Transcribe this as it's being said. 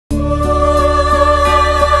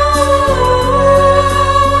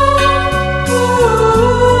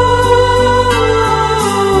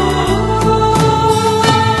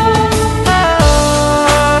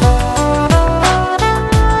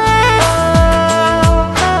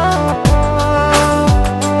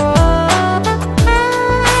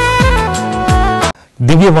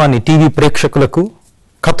దివ్యవాణి TV ప్రేక్షకులకు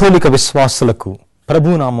కథోలిక విశ్వాసులకు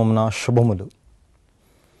ప్రభునామమున శుభములు.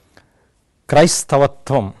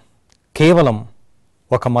 క్రైస్తవత్వం కేవలం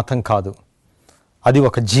ఒక మతం కాదు, అది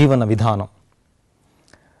ఒక జీవన విధానం.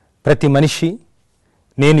 ప్రతి మనిషి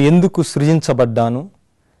నేను ఎందుకు సృజించబడ్డాను,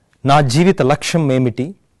 నా జీవిత లక్ష్యం ఏమిటి,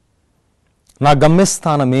 నా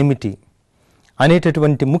గమ్యస్థానం ఏమిటి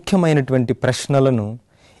అనేటటువంటి ముఖ్యమైనటువంటి ప్రశ్నలను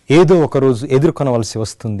ఏదో ఒకరోజు ఎదుర్కొనవలసి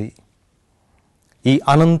వస్తుంది. ఈ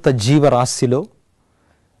అనంత జీవరాశిలో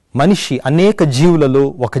మనిషి అనేక జీవులలో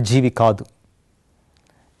ఒక జీవి కాదు.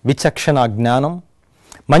 విచక్షణ జ్ఞానం,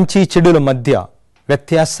 మంచి చెడుల మధ్య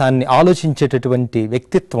వ్యత్యాసాన్ని ఆలోచించేటటువంటి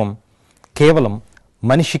వ్యక్తిత్వం కేవలం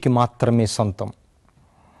మనిషికి మాత్రమే సొంతం.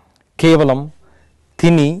 కేవలం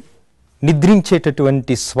తిని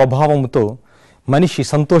నిద్రించేటటువంటి స్వభావంతో మనిషి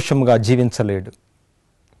సంతోషంగా జీవించలేడు.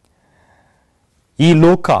 ఈ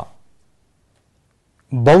లోక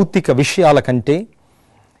భౌతిక విషయాల కంటే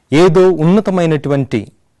ఏదో ఉన్నతమైనటువంటి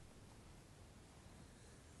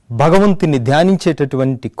భగవంతుని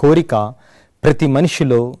ధ్యానించేటటువంటి కోరిక ప్రతి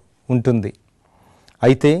మనిషిలో ఉంటుంది.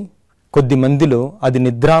 అయితే కొద్ది మందిలో అది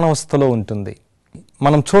నిద్రానవస్థలో ఉంటుంది.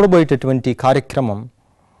 మనం చూడబోయేటటువంటి కార్యక్రమం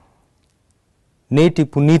నేటి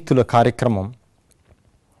పునీతుల కార్యక్రమం.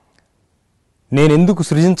 నేనెందుకు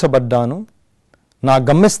సృజించబడ్డాను, నా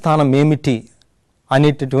గమ్యస్థానం ఏమిటి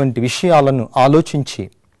అనేటటువంటి విషయాలను ఆలోచించి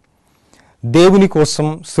దేవుని కోసం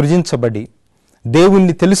సృజించబడి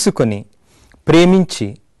దేవుణ్ణి తెలుసుకొని ప్రేమించి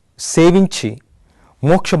సేవించి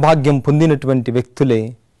మోక్షభాగ్యం పొందినటువంటి వ్యక్తులే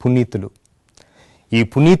పునీతులు. ఈ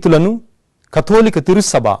పునీతులను కథోలిక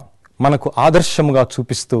తిరుసభ మనకు ఆదర్శముగా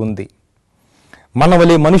చూపిస్తూ ఉంది.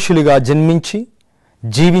 మనవలే మనుషులుగా జన్మించి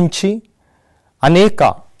జీవించి అనేక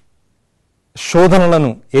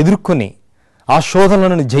శోధనలను ఎదుర్కొని ఆ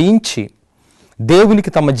శోధనలను జయించి దేవునికి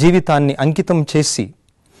తమ జీవితాన్ని అంకితం చేసి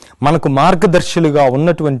మనకు మార్గదర్శులుగా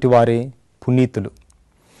ఉన్నటువంటి వారే పునీతులు.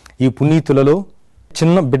 ఈ పునీతులలో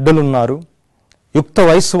చిన్న బిడ్డలున్నారు, యుక్త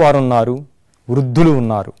వయస్సు వారున్నారు, వృద్ధులు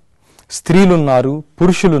ఉన్నారు, స్త్రీలున్నారు,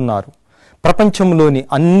 పురుషులున్నారు, ప్రపంచంలోని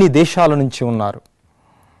అన్ని దేశాల నుంచి ఉన్నారు.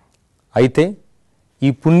 అయితే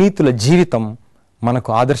ఈ పునీతుల జీవితం మనకు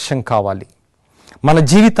ఆదర్శం కావాలి. మన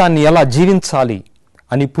జీవితాన్ని ఎలా జీవించాలి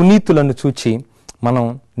అని పునీతులను చూచి మనం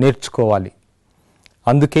నేర్చుకోవాలి.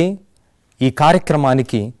 అందుకే ఈ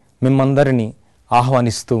కార్యక్రమానికి మిమ్మందరినీ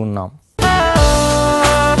ఆహ్వానిస్తూ ఉన్నాం.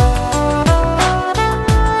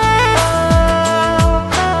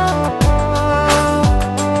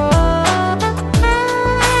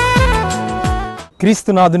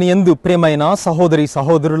 క్రీస్తునాథుని యందు ప్రియమైన సహోదరి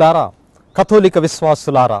సహోదరులారా, కథోలిక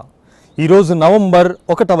విశ్వాసులారా, ఈరోజు నవంబర్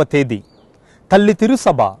 1వ తేదీ తల్లి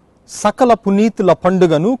తిరుసభ సకల పునీతుల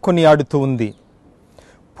పండుగను కొనియాడుతూ ఉంది.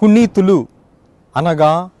 పునీతులు అనగా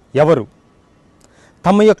ఎవరు?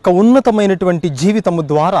 తమ యొక్క ఉన్నతమైనటువంటి జీవితము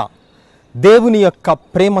ద్వారా దేవుని యొక్క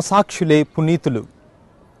ప్రేమ సాక్షులే పునీతులు.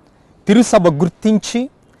 తిరుసభ గుర్తించి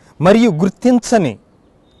మరియు గుర్తించని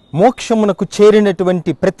మోక్షమునకు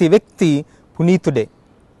చేరినటువంటి ప్రతి వ్యక్తి పునీతుడే.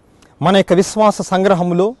 మన యొక్క విశ్వాస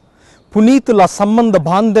సంగ్రహములో పునీతుల సంబంధ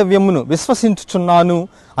బాంధవ్యమును విశ్వసించుచున్నాను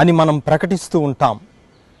అని మనం ప్రకటిస్తూ ఉంటాం.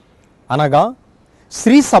 అనగా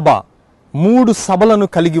శ్రీసభ 3 సభలను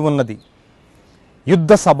కలిగి ఉన్నది.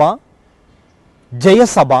 యుద్ధ సభ,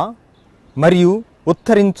 జయసభ మరియు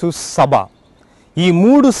ఉత్తరించు సభ. ఈ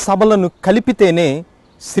 3 సభలను కలిపితేనే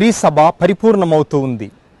శ్రీసభ పరిపూర్ణమవుతూ ఉంది.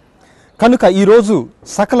 కనుక ఈరోజు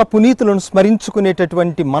సకల పునీతులను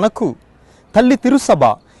స్మరించుకునేటటువంటి మనకు తల్లి తిరుసభ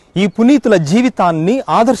ఈ పునీతుల జీవితాన్ని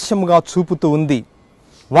ఆదర్శముగా చూపుతూ ఉంది.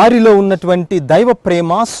 వారిలో ఉన్నటువంటి దైవ ప్రేమ,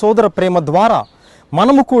 సోదర ప్రేమ ద్వారా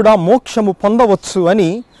మనము కూడా మోక్షము పొందవచ్చు అని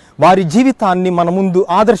వారి జీవితాన్ని మన ముందు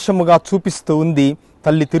ఆదర్శముగా చూపిస్తూ ఉంది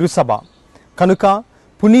తల్లి తిరుసభ. కనుక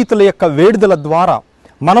పునీతుల యొక్క వేడుదల ద్వారా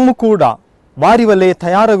మనము కూడా వారి వలె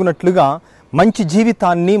తయారగునట్లుగా మంచి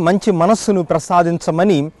జీవితాన్ని, మంచి మనస్సును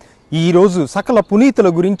ప్రసాదించమని ఈరోజు సకల పునీతుల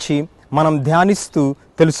గురించి మనం ధ్యానిస్తూ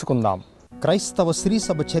తెలుసుకుందాం. క్రైస్తవ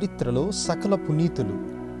శ్రీసభ చరిత్రలో సకల పునీతులు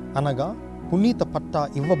అనగా పునీత పట్టా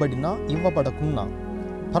ఇవ్వబడినా ఇవ్వబడకున్నా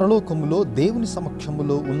పరలోకములో దేవుని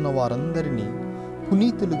సమక్షములో ఉన్న వారందరినీ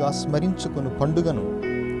పునీతులుగా స్మరించుకుని పండుగను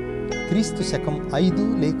క్రీస్తు శకం 5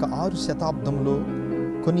 లేక 6 శతాబ్దంలో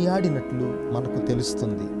కొనియాడినట్లు మనకు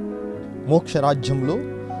తెలుస్తుంది. మోక్షరాజ్యంలో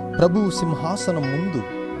ప్రభువు సింహాసనం ముందు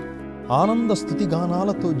ఆనంద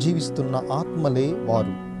స్తుతిగానాలతో జీవిస్తున్న ఆత్మలే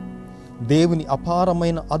వారు. దేవుని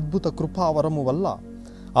అపారమైన అద్భుత కృపావరము వల్ల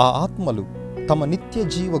ఆ ఆత్మలు తమ నిత్య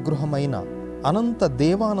జీవ గృహమైన అనంత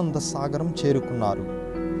దేవానంద సాగరం చేరుకున్నారు.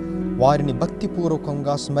 వారిని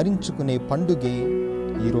భక్తిపూర్వకంగా స్మరించుకునే పండుగే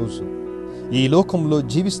ఈరోజు. ఈ లోకంలో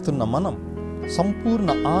జీవిస్తున్న మనం సంపూర్ణ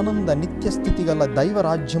ఆనంద నిత్యస్థితి గల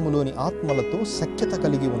దైవరాజ్యములోని ఆత్మలతో సఖ్యత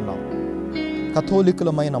కలిగి ఉన్నాం.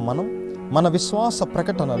 కథోలికులమైన మనం మన విశ్వాస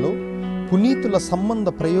ప్రకటనలో పునీతుల సంబంధ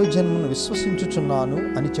ప్రయోజనమును విశ్వసించుచున్నాను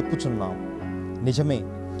అని చెప్పుచున్నాం. నిజమే,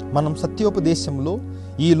 మనం సత్యోపదేశంలో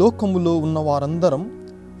ఈ లోకములో ఉన్న వారందరం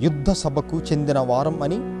యుద్ధ సభకు చెందిన వారం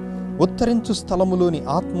అని, ఉత్తరించు స్థలములోని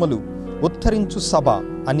ఆత్మలు ఉత్తరించు సభ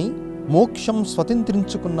అని, మోక్షం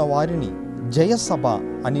స్వతంత్రించుకున్న వారిని జయసభ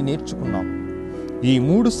అని నేర్చుకున్నాం. ఈ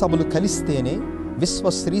 3 సభలు కలిస్తేనే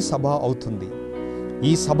విశ్వశ్రీ సభ అవుతుంది.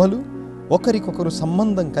 ఈ సభలు ఒకరికొకరు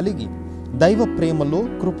సంబంధం కలిగి దైవ ప్రేమలో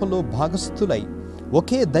కృపలో భాగస్థులై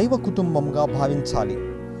ఒకే దైవ కుటుంబంగా భావించాలి.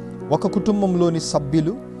 ఒక కుటుంబంలోని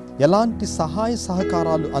సభ్యులు ఎలాంటి సహాయ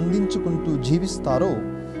సహకారాలు అందించుకుంటూ జీవిస్తారో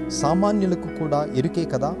సామాన్యులకు కూడా ఎరుకే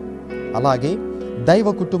కదా. అలాగే దైవ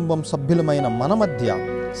కుటుంబం సభ్యులమైన మన మధ్య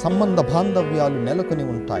సంబంధ బాంధవ్యాలు నెలకొని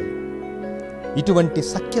ఉంటాయి. ఇటువంటి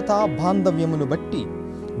సఖ్యత బాంధవ్యమును బట్టి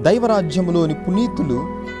దైవరాజ్యములోని పునీతులు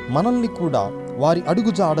మనల్ని కూడా వారి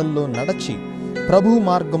అడుగుజాడల్లో నడచి ప్రభు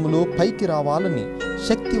మార్గములో పైకి రావాలని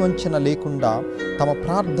శక్తి వంచన లేకుండా తమ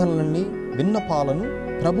ప్రార్థనలని విన్నపాలను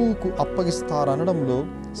ప్రభువుకు అప్పగిస్తారనడంలో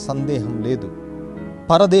సందేహం లేదు.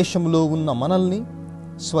 పరదేశములో ఉన్న మనల్ని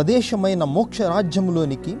స్వదేశమైన మోక్ష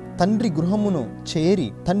రాజ్యములోనికి తండ్రి గృహమును చేరి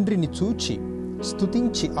తండ్రిని చూచి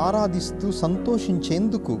స్తుతించి ఆరాధిస్తూ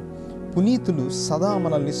సంతోషించేందుకు పునీతులు సదా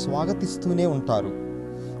మనల్ని స్వాగతిస్తూనే ఉంటారు.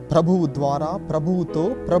 ప్రభువు ద్వారా ప్రభువుతో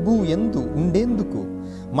ప్రభువు యందు ఉండేందుకు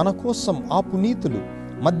మన కోసం ఆ పునీతులు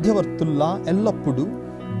మధ్యవర్తుల్లా ఎల్లప్పుడూ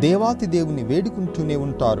దేవాతి దేవుని వేడుకుంటూనే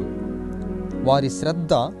ఉంటారు. వారి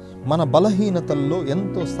శ్రద్ధ మన బలహీనతల్లో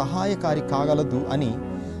ఎంతో సహాయకారి కాగలదు అని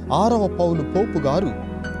 6వ పౌలు పోపు గారు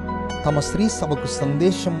తమ శ్రీ సభకు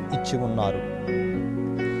సందేశం ఇచ్చి ఉన్నారు.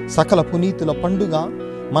 సకల పునీతుల పండుగ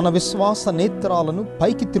మన విశ్వాస నేత్రాలను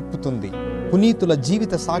పైకి తిప్పుతుంది. పునీతుల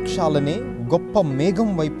జీవిత సాక్ష్యాలనే గొప్ప మేఘం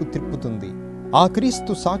వైపు తిప్పుతుంది. ఆ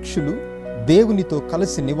క్రీస్తు సాక్షులు దేవునితో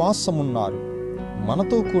కలిసి నివాసమున్నారు,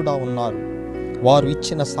 మనతో కూడా ఉన్నారు. వారు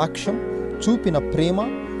ఇచ్చిన సాక్ష్యం, చూపిన ప్రేమ,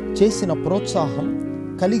 చేసిన ప్రోత్సాహం,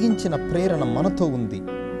 కలిగించిన ప్రేరణ మనతో ఉంది.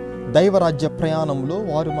 దైవరాజ్య ప్రయాణంలో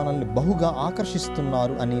వారు మనల్ని బహుగా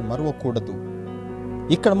ఆకర్షిస్తున్నారు అని మరువకూడదు.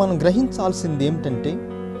 ఇక్కడ మనం గ్రహించాల్సింది ఏమిటంటే,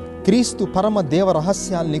 క్రీస్తు పరమ దేవ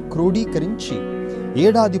రహస్యాల్ని క్రోడీకరించి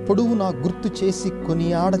ఏడాది పొడవునా గుర్తు చేసి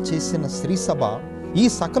కొనియాడ చేసిన శ్రీసభ ఈ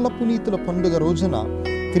సకల పునీతుల పండుగ రోజున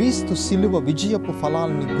క్రీస్తు శిలువ విజయపు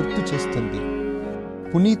ఫలాల్ని గుర్తు చేస్తుంది.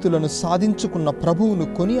 పునీతులను సాధించుకున్న ప్రభువును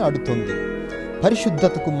కొనియాడుతుంది.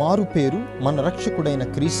 పరిశుద్ధతకు మారుపేరు మన రక్షకుడైన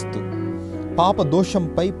క్రీస్తు. పాప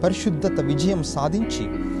దోషంపై పరిశుద్ధత విజయం సాధించి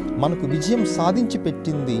మనకు విజయం సాధించి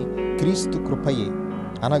పెట్టింది క్రీస్తు కృపయే,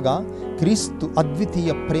 అనగా క్రీస్తు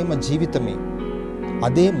అద్వితీయ ప్రేమ జీవితమే.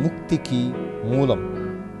 అదే ముక్తికి మూలం.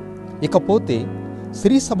 ఇకపోతే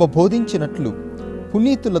శ్రీసభ బోధించినట్లు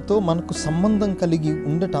పునీతులతో మనకు సంబంధం కలిగి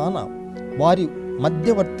ఉండటాన వారి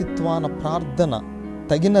మధ్యవర్తిత్వాన ప్రార్థన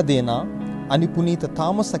తగినదేనా అని పునీత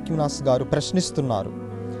థామస్ అక్వినాస్ గారు ప్రశ్నిస్తున్నారు.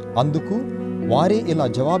 అందుకు వారే ఇలా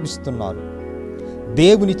జవాబిస్తున్నారు: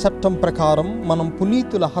 దేవుని చట్టం ప్రకారం మనం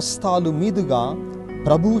పునీతుల హస్తాలు మీదుగా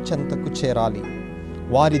ప్రభువు చెంతకు చేరాలి.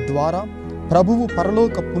 వారి ద్వారా ప్రభువు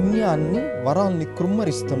పరలోక పుణ్యాన్ని వరాల్ని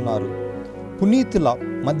కృమ్మరిస్తున్నారు. పునీతుల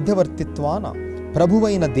మధ్యవర్తిత్వాన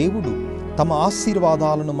ప్రభువైన దేవుడు తమ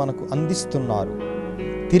ఆశీర్వాదాలను మనకు అందిస్తున్నారు.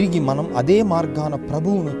 తిరిగి మనం అదే మార్గాన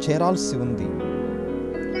ప్రభువును చేరాల్సి ఉంది.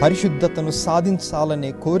 పరిశుద్ధతను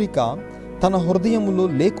సాధించాలనే కోరిక తన హృదయములో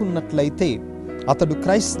లేకున్నట్లయితే అతడు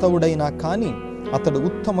క్రైస్తవుడైనా కానీ అతడు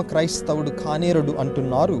ఉత్తమ క్రైస్తవుడు కానేరడు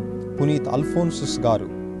అంటున్నారు పునీత్ అల్ఫోన్సుస్ గారు.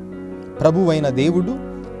 ప్రభువైన దేవుడు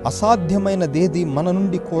అసాధ్యమైనదేది మన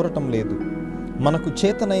నుండి కోరటం లేదు. మనకు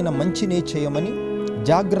చేతనైన మంచినే చేయమని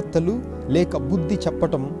జాగ్రత్తలు లేక బుద్ధి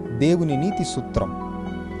చెప్పటం దేవుని నీతి సూత్రం.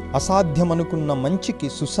 అసాధ్యమనుకున్న మంచికి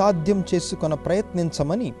సుసాధ్యం చేసుకొన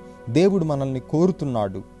ప్రయత్నించమని దేవుడు మనల్ని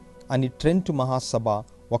కోరుతున్నాడు అని ట్రెంట్ మహాసభ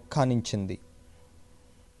వక్కానించింది.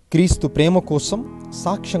 క్రీస్తు ప్రేమ కోసం,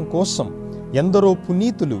 సాక్ష్యం కోసం ఎందరో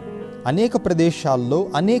పునీతులు అనేక ప్రదేశాల్లో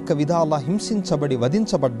అనేక విధాల హింసించబడి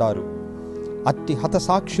వధించబడ్డారు. అట్టి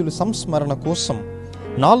హతసాక్షులు సంస్మరణ కోసం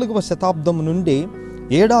 4వ శతాబ్దం నుండే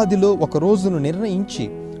ఏడాదిలో ఒక రోజును నిర్ణయించి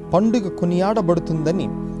పండుగ కొనియాడబడుతుందని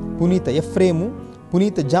పునీత ఎఫ్రేము,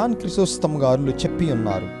 పునీత జాన్ క్రిసోస్తం గారులు చెప్పి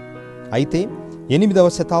ఉన్నారు. అయితే 8వ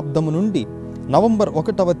శతాబ్దము నుండి నవంబర్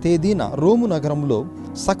 1వ తేదీన రోము నగరంలో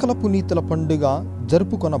సకల పునీతుల పండుగ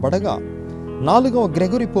జరుపుకొనబడగా 4వ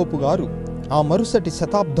గ్రెగరీ పోపు గారు ఆ మరుసటి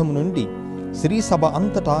శతాబ్దం నుండి శ్రీసభ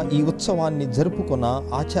అంతటా ఈ ఉత్సవాన్ని జరుపుకొన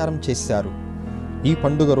ఆచారం చేశారు. ఈ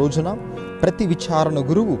పండుగ రోజున ప్రతి విచారణ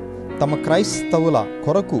గురువు తమ క్రైస్తవుల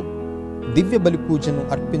కొరకు దివ్య బలి పూజను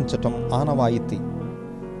అర్పించటం ఆనవాయితీ.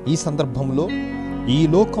 ఈ సందర్భంలో ఈ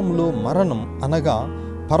లోకంలో మరణం అనగా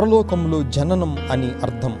పరలోకంలో జననం అని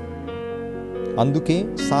అర్థం. అందుకే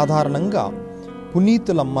సాధారణంగా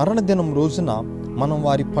పునీతుల మరణదినం రోజున మనం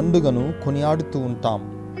వారి పండుగను కొనియాడుతూ ఉంటాం.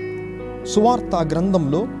 సువార్త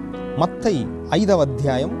గ్రంథంలో మత్తయి 5వ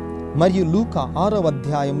అధ్యాయం మరియు లూకా 6వ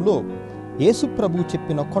అధ్యాయంలో యేసుప్రభు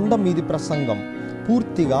చెప్పిన కొండ మీది ప్రసంగం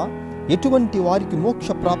పూర్తిగా ఎటువంటి వారికి మోక్ష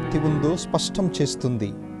ప్రాప్తి ఉందో స్పష్టం చేస్తుంది.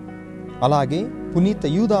 అలాగే పునీత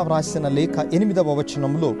యూదా వ్రాసిన లేఖ 8వ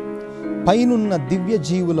వచనంలో పైనున్న దివ్య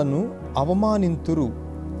జీవులను అవమానింతురు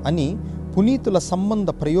అని పునీతుల సంబంధ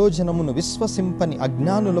ప్రయోజనమును విశ్వసింపని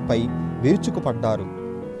అజ్ఞానులపై విరుచుకుపడ్డారు.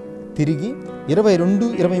 తిరిగి 22,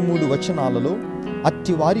 23 వచనాలలో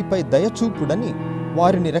అట్టి వారిపై దయచూపుడని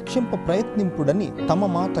వారిని రక్షింప ప్రయత్నింపుడని తమ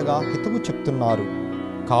మాటగా హితవు చెప్తున్నారు.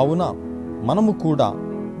 కావున మనము కూడా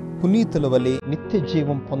పునీతుల వలె నిత్య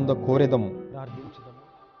జీవం పొంద కోరెదము. ప్రార్థించుదము.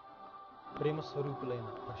 ప్రేమ స్వరూపులైన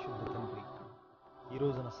పరిశుద్ధ తండ్రి, ఈ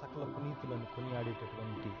రోజున సకల పునీతులను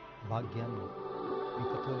కొనియాడేటటువంటి భాగ్యాన్ని మీ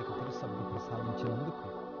కథోలిక తిరుసభ ప్రసాదించినందుకు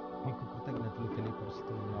మీకు కృతజ్ఞతలు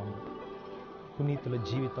తెలియపరుస్తూ ఉన్నాము. పునీతుల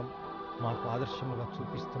జీవితం మాకు ఆదర్శముగా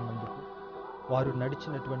చూపిస్తున్నందుకు, వారు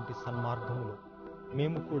నడిచినటువంటి సన్మార్గములో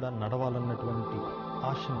మేము కూడా నడవాలన్నటువంటి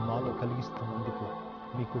ఆశను మాలో కలిగిస్తున్నందుకు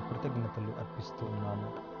మీకు కృతజ్ఞతలు అర్పిస్తూ ఉన్నాము.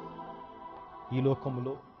 ఈ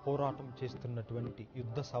లోకములో పోరాటం చేస్తున్నటువంటి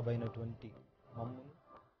యుద్ధ సభ అయినటువంటి మమ్మను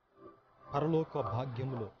పరలోక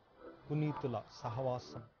భాగ్యములో పునీతుల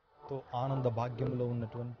సహవాసంతో ఆనంద భాగ్యములో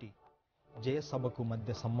ఉన్నటువంటి జయసభకు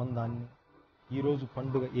మధ్య సంబంధాన్ని ఈరోజు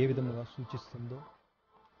పండుగ ఏ విధముగా సూచిస్తుందో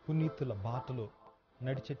పునీతుల బాటలో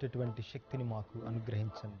నడిచేటటువంటి శక్తిని మాకు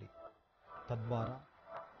అనుగ్రహించండి. తద్వారా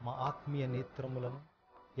మా ఆత్మీయ నేత్రములను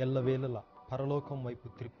ఎల్లవేళలా పరలోకం వైపు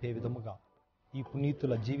త్రిప్పే విధముగా ఈ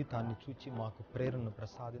పునీతుల జీవితాన్ని చూచి మాకు ప్రేరణను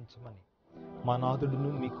ప్రసాదించమని మా నాథుడును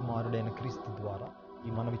మీ కుమారుడైన క్రీస్తు ద్వారా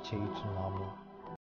ఈ మనవి చేయుచున్నాము.